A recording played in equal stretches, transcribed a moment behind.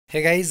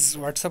Hey guys,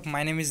 what's up?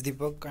 My name is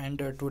Deepak and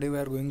today we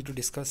are going to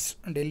discuss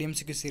daily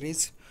MCQ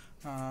series.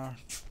 Uh,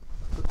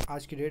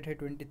 आज की date है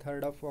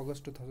 23rd of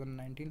August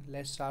 2019.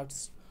 Let's start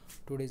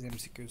today's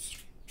MCQs.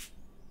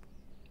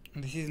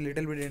 This is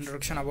little bit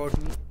introduction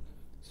about me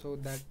so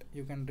that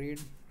you can read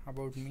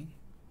about me.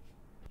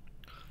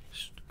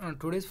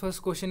 Today's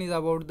first question is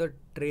about the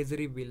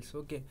treasury bills.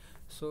 Okay,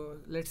 so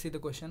let's see the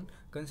question.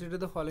 Consider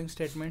the following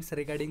statements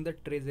regarding the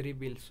treasury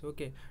bills.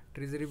 Okay,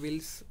 treasury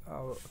bills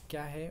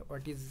क्या है,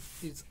 what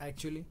is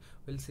actually,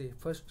 we'll see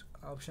first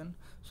option.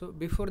 So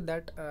before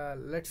that,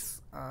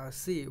 let's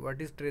see what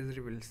is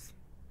treasury bills.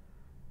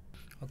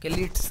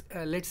 Okay,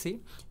 let's see.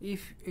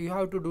 If you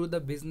have to do the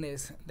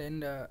business,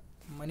 then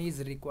money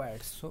is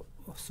required.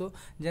 So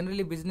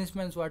generally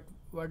businessmen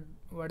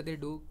what they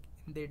do,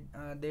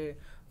 they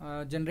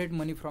generate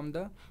money from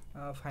the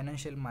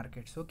financial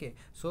markets. Okay,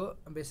 so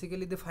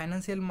basically the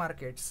financial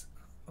markets,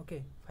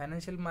 okay,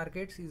 financial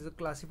markets is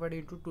classified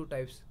into two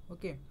types.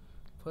 Okay,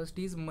 first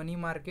is money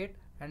market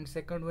and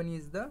second one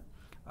is the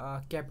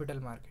capital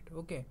market.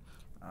 Okay,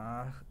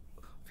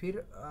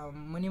 फिर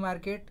money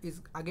market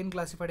is again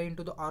classified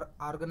into the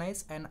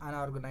organized and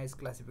unorganized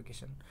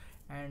classification.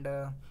 And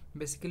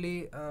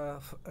basically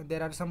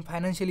there are some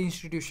financial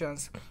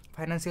institutions,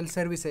 financial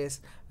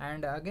services,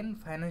 and again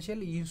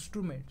financial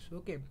instruments.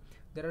 Okay,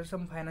 there are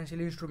some financial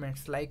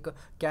instruments like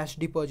cash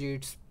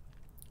deposits,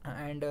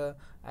 and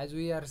as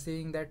we are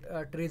seeing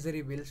that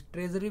treasury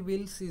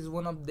bills is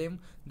one of them.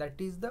 That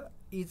is the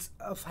is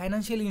a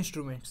financial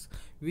instruments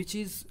which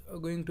is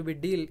going to be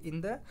deal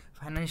in the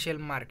financial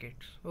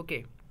markets.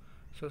 Okay,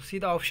 so see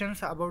the options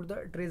about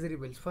the treasury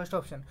bills. First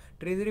option,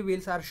 treasury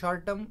bills are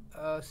short term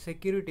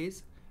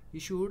securities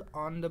issued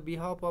on the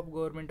behalf of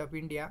government of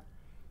India,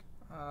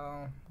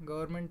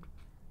 government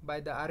by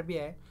the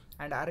RBI,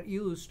 and are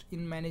used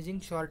in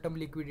managing short term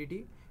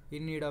liquidity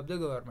in need of the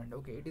government.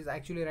 Okay, it is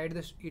actually right,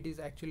 it is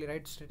actually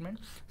right statement.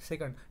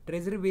 Second,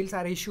 treasury bills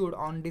are issued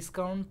on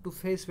discount to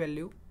face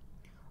value,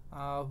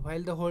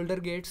 while the holder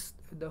gets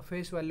the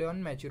face value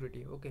on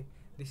maturity. Okay,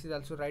 this is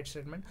also right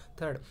statement.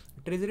 Third,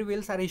 treasury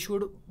bills are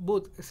issued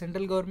both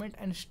central government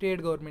and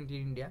state government in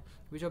India.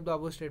 Which of the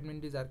above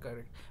statements are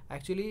correct?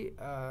 Actually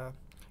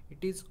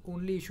it is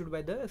only issued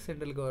by the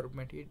central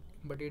government,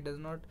 but it does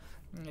not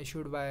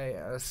issued by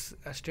a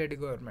state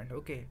government.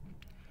 Okay,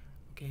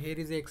 here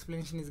is the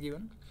explanation is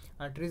given.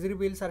 Treasury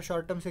bills are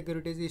short term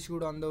securities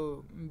issued on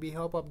the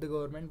behalf of the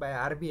government by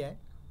RBI.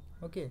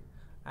 Okay,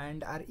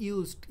 and are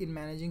used in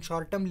managing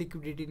short term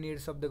liquidity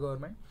needs of the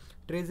government.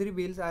 Treasury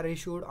bills are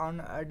issued on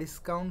a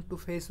discount to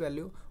face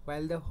value,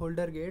 while the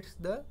holder gets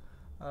the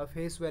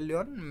face value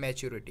on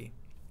maturity.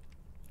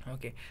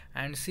 Okay,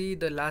 and see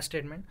the last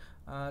statement.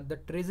 The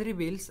treasury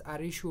bills are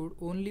issued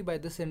only by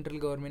the central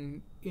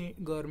government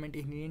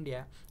in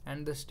India,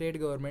 and the state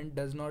government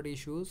does not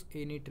issue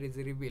any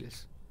treasury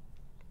bills.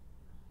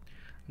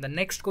 The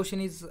next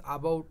question is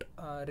about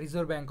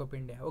Reserve Bank of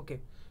India. Okay,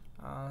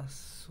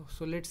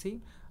 so let's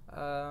see.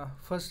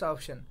 First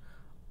option,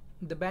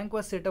 the bank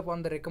was set up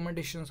on the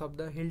recommendations of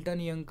the Hilton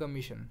Young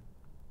Commission.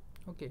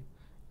 Okay,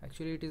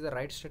 actually it is the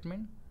right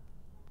statement.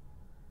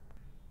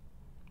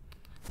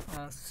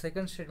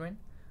 Second statement,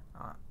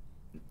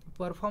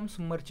 performs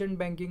merchant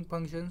banking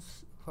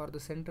functions for the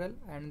central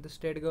and the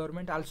state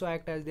government, also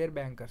act as their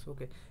bankers.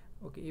 Okay,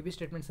 ये भी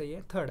statement सही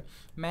है. Third,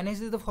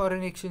 manages the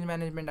Foreign Exchange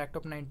Management Act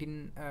of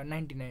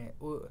 1999,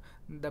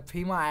 the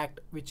FEMA Act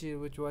which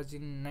was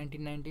in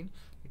 1919,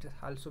 it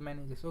also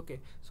manages. Okay,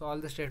 so all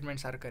the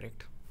statements are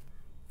correct.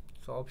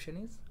 So option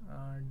is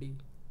D.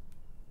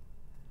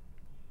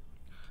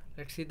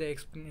 Let's see the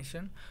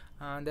explanation.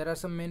 There are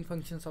some main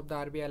functions of the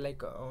RBI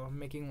like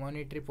making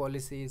monetary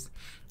policies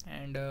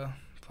and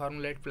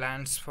formulate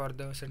plans for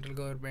the central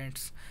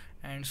governments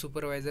and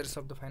supervisors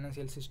of the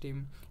financial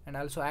system, and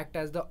also act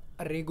as the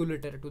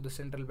regulator to the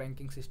central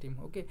banking system.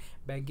 Okay,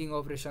 banking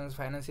operations,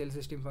 financial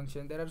system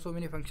function, there are so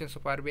many functions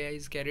of RBI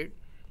is carried.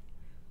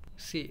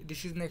 See,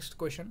 this is next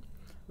question.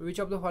 Which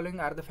of the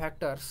following are the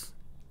factors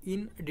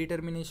in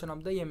determination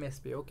of the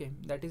MSP? Okay,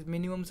 that is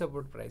minimum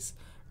support price.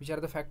 Which are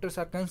the factors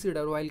are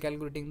considered while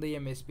calculating the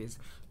MSPs?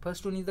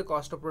 First one is the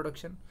cost of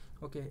production.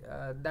 Okay,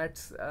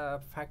 that's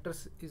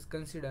factors is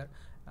considered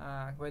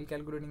while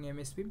calculating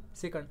MSP.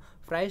 Second,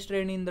 price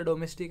trend in the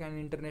domestic and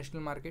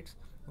international markets.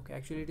 Okay,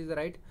 actually it is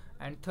right.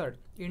 And third,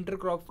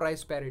 intercrop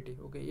price parity.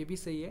 Okay, ये भी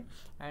सही है,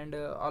 and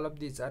all of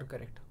these are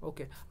correct.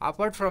 Okay,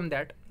 apart from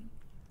that,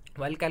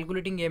 while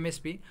calculating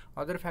MSP,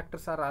 other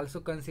factors are also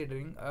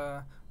considering.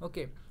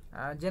 Okay,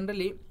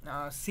 generally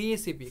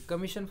CACP,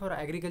 Commission for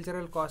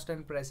Agricultural Cost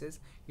and Prices,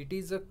 it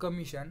is a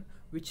commission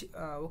which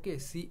okay,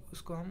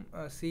 उसको हम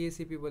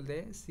CACP बोलते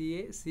हैं,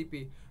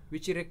 CACP,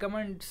 which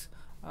recommends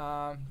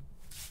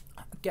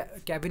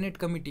cabinet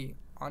committee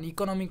on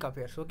economic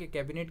affairs. Okay,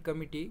 cabinet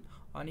committee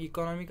on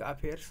economic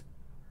affairs.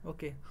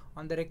 Okay,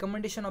 on the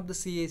recommendation of the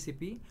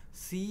CACP,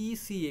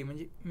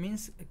 CCA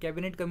means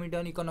Cabinet Committee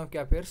on Economic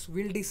Affairs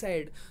will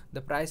decide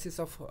the prices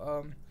of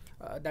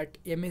that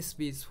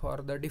MSPs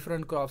for the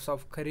different crops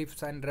of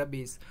kharifs and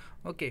rabis.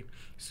 Okay,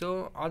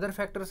 so other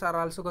factors are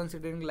also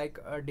considering like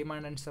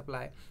demand and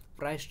supply,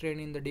 price trend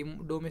in the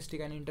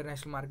domestic and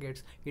international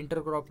markets,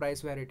 intercrop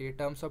price variety,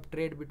 terms of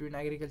trade between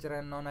agriculture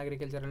and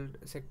non-agricultural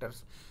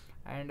sectors,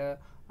 and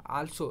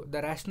also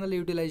the rational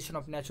utilization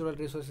of natural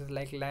resources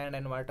like land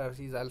and waters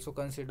is also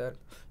considered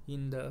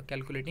in the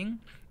calculating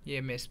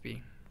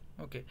MSP.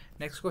 Okay,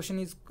 next question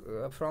is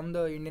from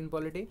the Indian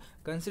polity.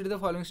 Consider the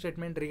following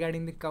statement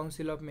regarding the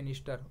Council of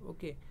Minister.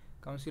 Okay,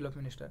 Council of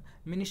Minister.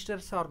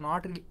 Ministers are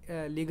not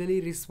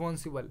legally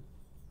responsible,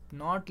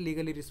 not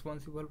legally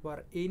responsible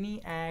for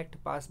any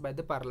act passed by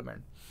the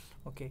Parliament.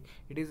 Okay,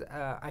 it is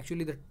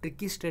actually the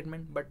tricky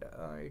statement, but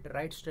it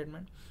right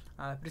statement.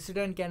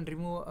 President can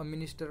remove a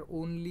minister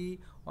only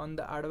on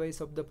the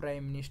advice of the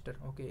Prime Minister.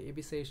 Okay,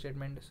 ABC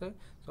statement.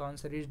 So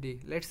answer is D.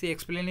 Let's see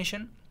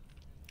explanation.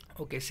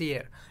 Okay, see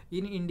here.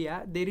 In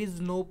India, there is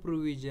no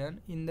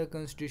provision in the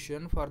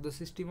constitution for the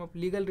system of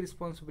legal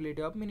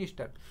responsibility of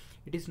minister.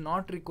 It is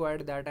not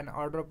required that an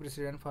order of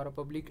president for a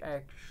public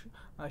act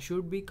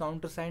should be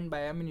countersigned by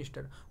a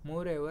minister.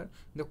 Moreover,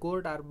 the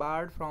court are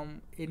barred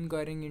from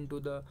inquiring into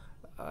the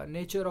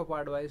nature of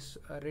advice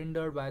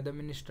rendered by the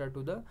minister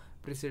to the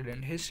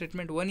president. His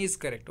statement 1 is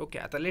correct.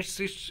 Okay, let's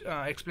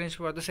explain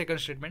for the second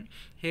statement.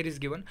 Here is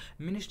given: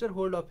 minister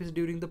hold office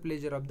during the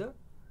pleasure of the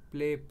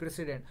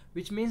president,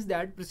 which means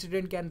that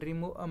president can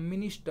remove a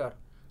minister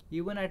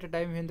even at a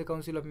time when the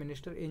council of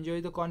ministers enjoy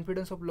the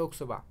confidence of Lok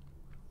Sabha.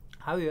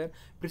 However,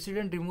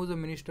 president removes a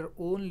minister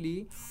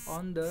only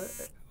on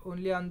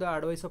the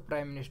advice of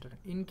prime minister.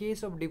 In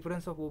case of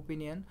difference of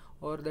opinion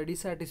or the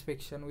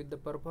dissatisfaction with the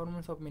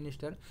performance of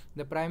minister,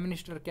 the prime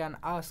minister can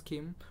ask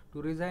him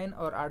to resign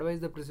or advise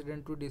the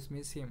president to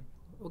dismiss him.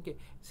 Okay,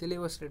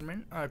 syllabus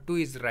statement 2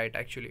 is right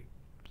actually.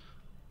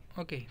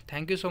 Okay,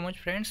 thank you so much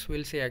friends,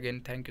 we'll see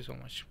again. Thank you so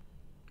much.